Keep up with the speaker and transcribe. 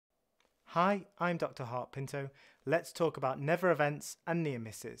Hi, I'm Dr. Hart-Pinto. Let's talk about never events and near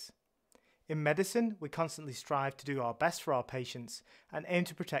misses. In medicine, we constantly strive to do our best for our patients and aim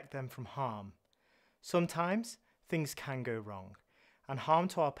to protect them from harm. Sometimes, things can go wrong, and harm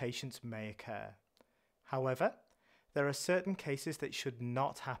to our patients may occur. However, there are certain cases that should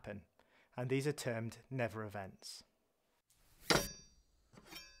not happen, and these are termed never events.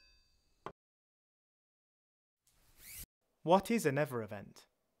 What is a never event?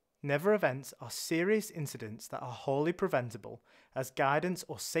 Never events are serious incidents that are wholly preventable, as guidance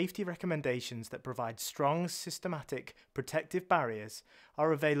or safety recommendations that provide strong, systematic, protective barriers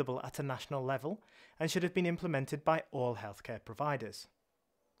are available at a national level and should have been implemented by all healthcare providers.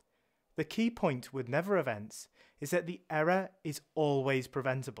 The key point with never events is that the error is always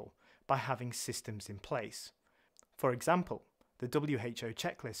preventable by having systems in place. For example, the WHO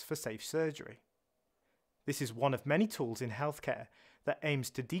checklist for safe surgery. This is one of many tools in healthcare that aims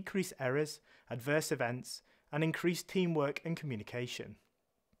to decrease errors, adverse events, and increase teamwork and communication.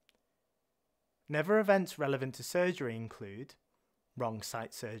 Never events relevant to surgery include wrong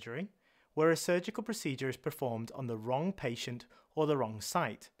site surgery, where a surgical procedure is performed on the wrong patient or the wrong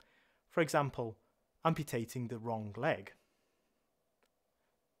site, for example, amputating the wrong leg.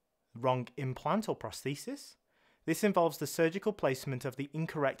 Wrong implant or prosthesis. This involves the surgical placement of the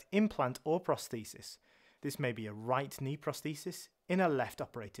incorrect implant or prosthesis. This may be a right knee prosthesis in a left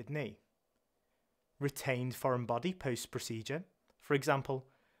operated knee. Retained foreign body post-procedure, for example,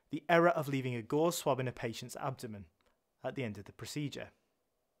 the error of leaving a gauze swab in a patient's abdomen at the end of the procedure.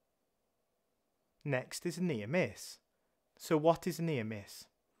 Next is a near miss. So what is a near miss?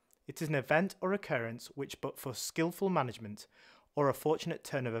 It is an event or occurrence which, but for skillful management or a fortunate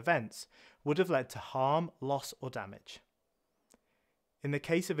turn of events, would have led to harm, loss or damage. In the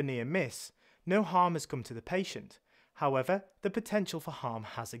case of a near miss, no harm has come to the patient. However, the potential for harm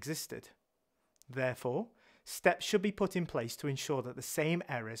has existed. Therefore, steps should be put in place to ensure that the same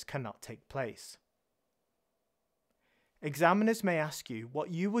errors cannot take place. Examiners may ask you what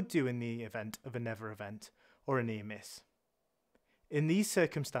you would do in the event of a never event or a near miss. In these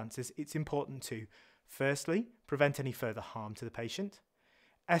circumstances, it's important to, firstly, prevent any further harm to the patient,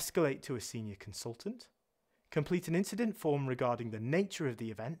 escalate to a senior consultant, complete an incident form regarding the nature of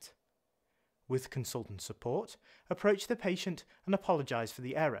the event. With consultant support, approach the patient and apologise for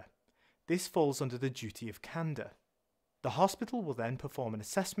the error. This falls under the duty of candor. The hospital will then perform an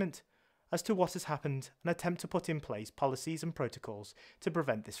assessment as to what has happened and attempt to put in place policies and protocols to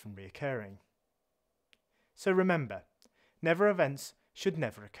prevent this from reoccurring. So remember, never events should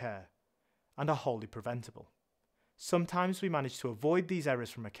never occur and are wholly preventable. Sometimes we manage to avoid these errors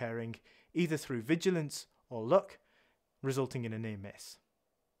from occurring either through vigilance or luck, resulting in a near miss.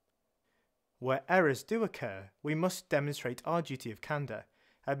 Where errors do occur, we must demonstrate our duty of candor,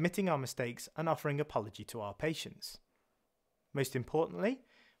 admitting our mistakes and offering apology to our patients. Most importantly,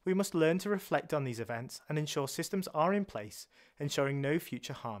 we must learn to reflect on these events and ensure systems are in place, ensuring no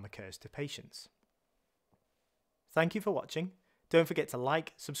future harm occurs to patients. Thank you for watching. Don't forget to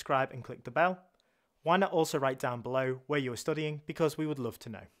like, subscribe and click the bell. Why not also write down below where you are studying, because we would love to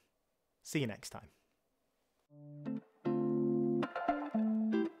know. See you next time.